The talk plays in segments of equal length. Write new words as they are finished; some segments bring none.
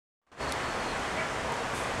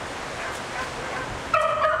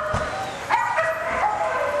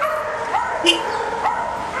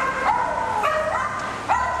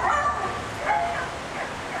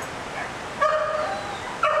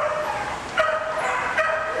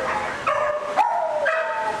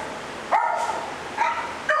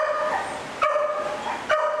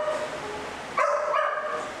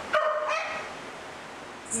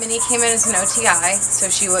came in as an OTI, so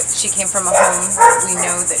she came from a home. We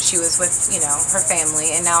know that she was with, her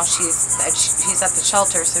family, and now she's at the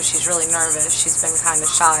shelter, so she's really nervous. She's been kind of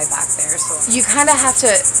shy back there. So you kind of have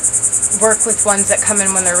to work with ones that come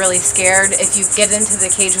in when they're really scared. If you get into the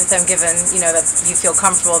cage with them, given that you feel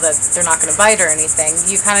comfortable that they're not going to bite or anything,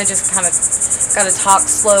 you kind of got to talk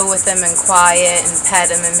slow with them and quiet and pet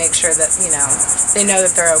them and make sure that they know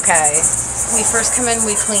that they're okay. We first come in,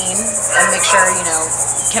 we clean and make sure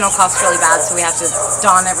kennel cough's really bad, so we have to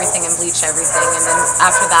dawn everything and bleach everything, and then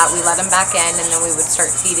after that we let them back in, and then we would start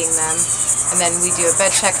feeding them, and then we do a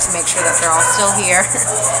bed check to make sure that they're all still here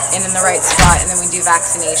and in the right spot, and then we do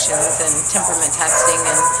vaccinations and temperament testing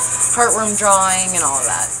and heartworm drawing and all of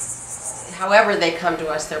that. However they come to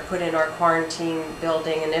us, they're put in our quarantine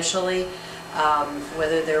building initially,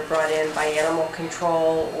 whether they're brought in by animal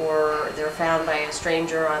control or they're found by a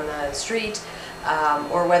stranger on the street,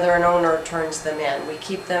 or whether an owner turns them in. We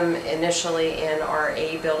keep them initially in our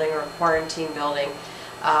A building or quarantine building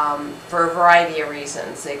for a variety of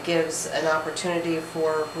reasons. It gives an opportunity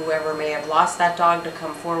for whoever may have lost that dog to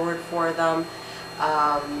come forward for them.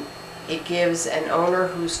 It gives an owner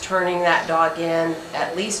who's turning that dog in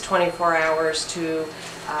at least 24 hours to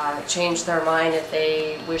change their mind if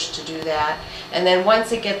they wish to do that. And then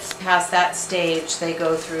once it gets past that stage, they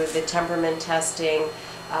go through the temperament testing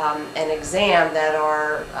and exam that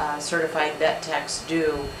our certified vet techs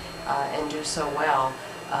do and do so well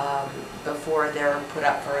before they're put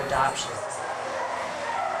up for adoption.